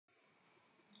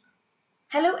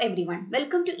Hello everyone,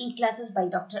 welcome to E-Classes by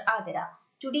Dr.Athira.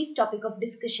 Today's topic of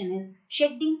discussion is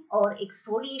shedding or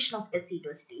exfoliation of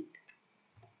deciduous teeth.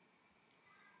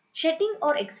 Shedding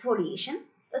or exfoliation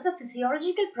is a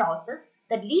physiological process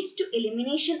that leads to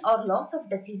elimination or loss of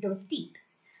deciduous teeth.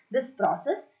 This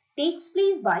process takes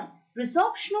place by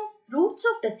resorption of roots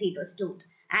of deciduous tooth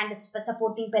and its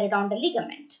supporting periodontal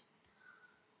ligament.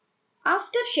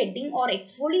 After shedding or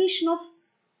exfoliation of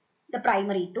the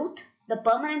primary tooth, the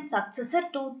permanent successor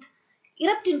tooth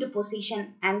erupt into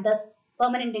position and thus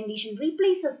permanent dentition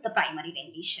replaces the primary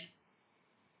dentition.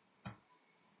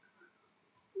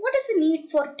 What is the need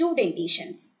for two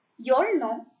dentitions? You all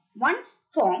know, once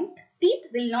formed, teeth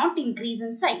will not increase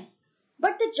in size,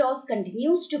 but the jaws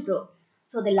continues to grow.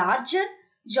 So the larger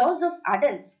jaws of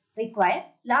adults require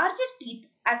larger teeth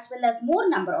as well as more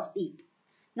number of teeth.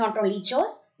 Not only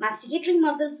jaws, masticatory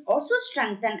muscles also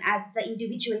strengthen as the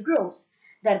individual grows,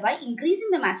 thereby increasing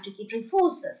the masticatory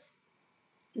forces.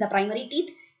 The primary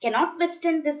teeth cannot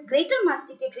withstand this greater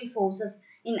masticatory forces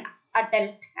in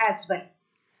adult as well.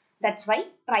 That's why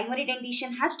primary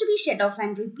dentition has to be shed off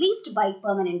and replaced by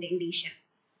permanent dentition.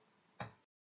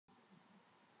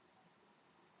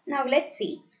 Now let's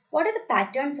see what are the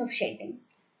patterns of shedding.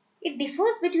 It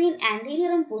differs between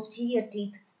anterior and posterior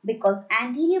teeth because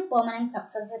anterior permanent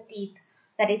successor teeth,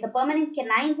 that is, the permanent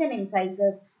canines and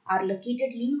incisors, are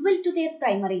located lingual to their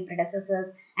primary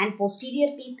predecessors, and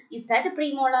posterior teeth is that the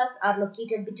premolars are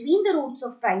located between the roots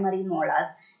of primary molars,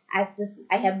 as this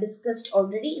I have discussed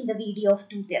already in the video of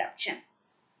tooth eruption.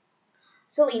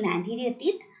 So in anterior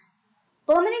teeth,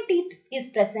 permanent teeth is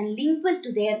present lingual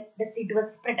to their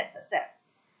deciduous predecessor.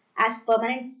 As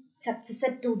permanent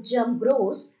successor tooth germ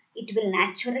grows, it will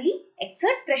naturally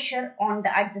exert pressure on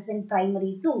the adjacent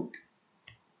primary tooth.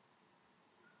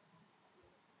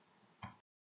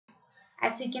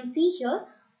 As you can see here,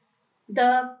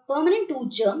 the permanent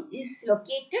tooth germ is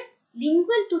located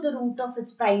lingual to the root of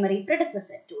its primary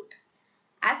predecessor tooth.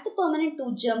 As the permanent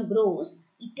tooth germ grows,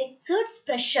 it exerts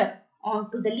pressure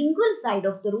onto the lingual side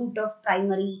of the root of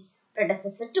primary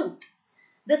predecessor tooth.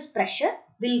 This pressure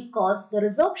will cause the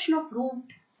resorption of root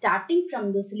starting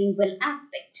from this lingual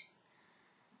aspect.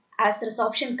 As the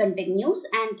resorption continues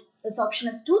and resorption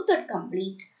is two-thirds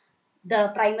complete,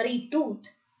 the primary tooth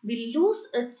will lose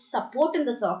its support in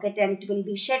the socket and it will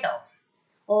be shed off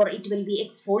or it will be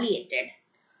exfoliated.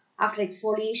 After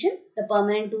exfoliation, the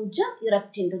permanent tooth germ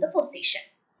erupt into the position.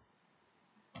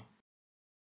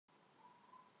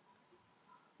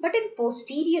 But in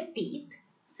posterior teeth,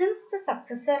 since the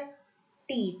successor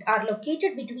teeth are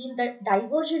located between the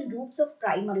divergent roots of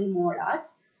primary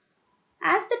molars,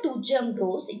 as the tooth germ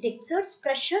grows, it exerts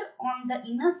pressure on the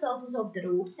inner surface of the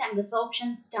roots and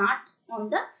resorption starts on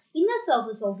the inner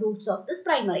surface of roots of this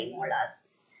primary molars.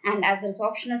 And as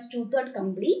resorption is two-thirds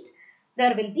complete,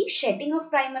 there will be shedding of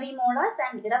primary molars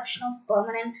and eruption of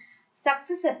permanent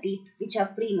successor teeth, which are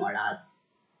premolars.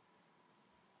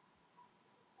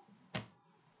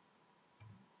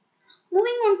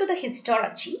 Moving on to the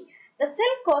histology, the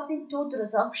cell causing tooth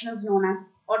resorption is known as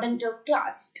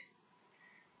odontoclast.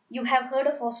 You have heard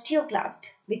of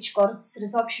osteoclast, which causes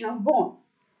resorption of bone.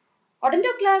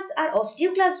 Odontoclasts are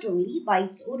osteoclast only by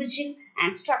its origin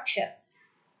and structure.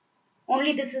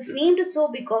 Only this is named so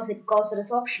because it causes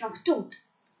resorption of tooth.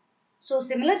 So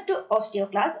similar to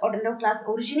osteoclast, odontoclasts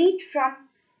originate from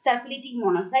circulating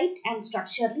monocyte and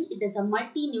structurally it is a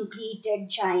multinucleated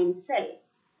giant cell.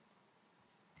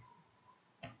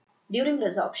 During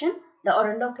resorption, the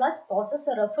odontoclast possesses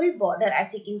a ruffled border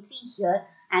as you can see here,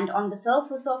 and on the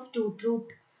surface of tooth root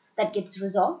that gets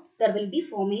resorbed, there will be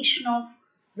formation of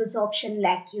resorption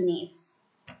lacunae.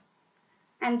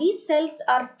 And these cells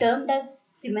are termed as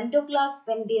cementoclasts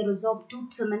when they resorb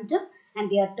tooth cementum, and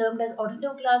they are termed as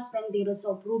odontoclasts when they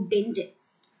resorb root dentin.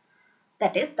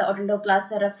 That is, the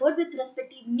odontoclasts are referred with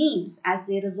respective names as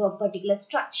they resorb particular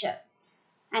structure.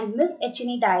 And in this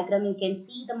H&E diagram, you can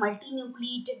see the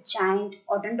multinucleated giant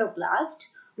odontoclast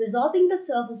resorbing the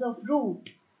surface of root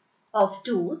of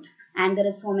tooth, and there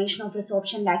is formation of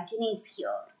resorption lacunae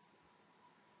here.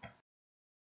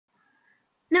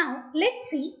 Now, let's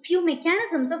see few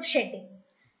mechanisms of shedding.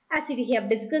 As we have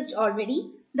discussed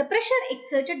already, the pressure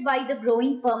exerted by the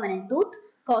growing permanent tooth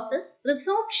causes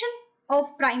resorption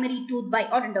of primary tooth by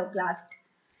odontoclast.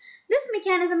 This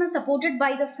mechanism is supported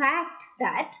by the fact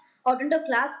that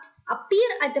odontoclasts appear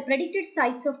at the predicted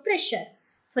sites of pressure.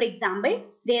 For example,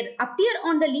 they appear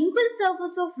on the lingual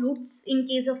surface of roots in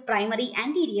case of primary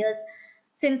anteriors,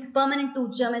 since permanent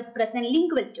tooth germ is present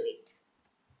lingual to it.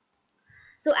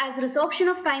 So as resorption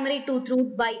of primary tooth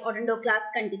root by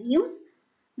odontoclast continues,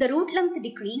 the root length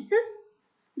decreases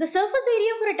The surface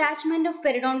area for attachment of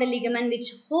periodontal ligament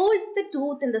which holds the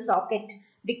tooth in the socket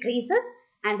decreases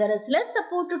and there is less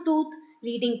support to tooth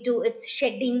leading to its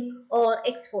shedding or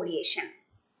exfoliation.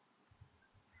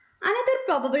 Another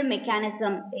probable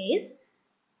mechanism is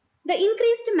the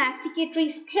increased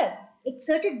masticatory stress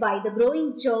exerted by the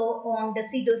growing jaw on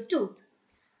deciduous tooth.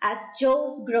 As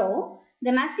jaws grow,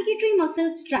 the masticatory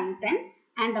muscles strengthen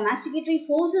and the masticatory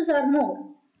forces are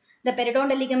more. The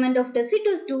periodontal ligament of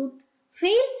deciduous tooth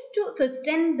fails to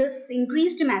withstand this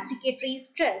increased masticatory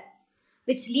stress,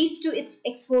 which leads to its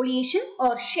exfoliation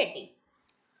or shedding.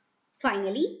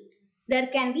 Finally, there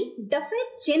can be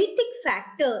definite genetic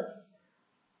factors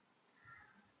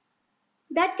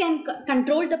that can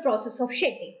control the process of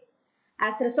shedding,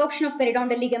 as resorption of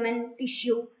periodontal ligament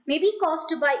tissue may be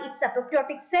caused by its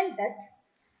apoptotic cell death.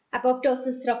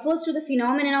 Apoptosis refers to the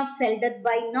phenomenon of cell death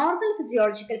by normal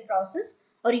physiological process,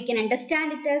 or you can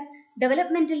understand it as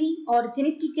developmentally or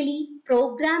genetically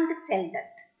programmed cell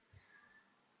death.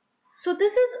 So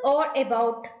this is all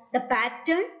about the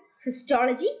pattern,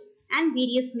 histology and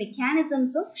various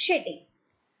mechanisms of shedding.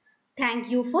 Thank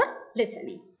you for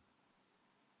listening.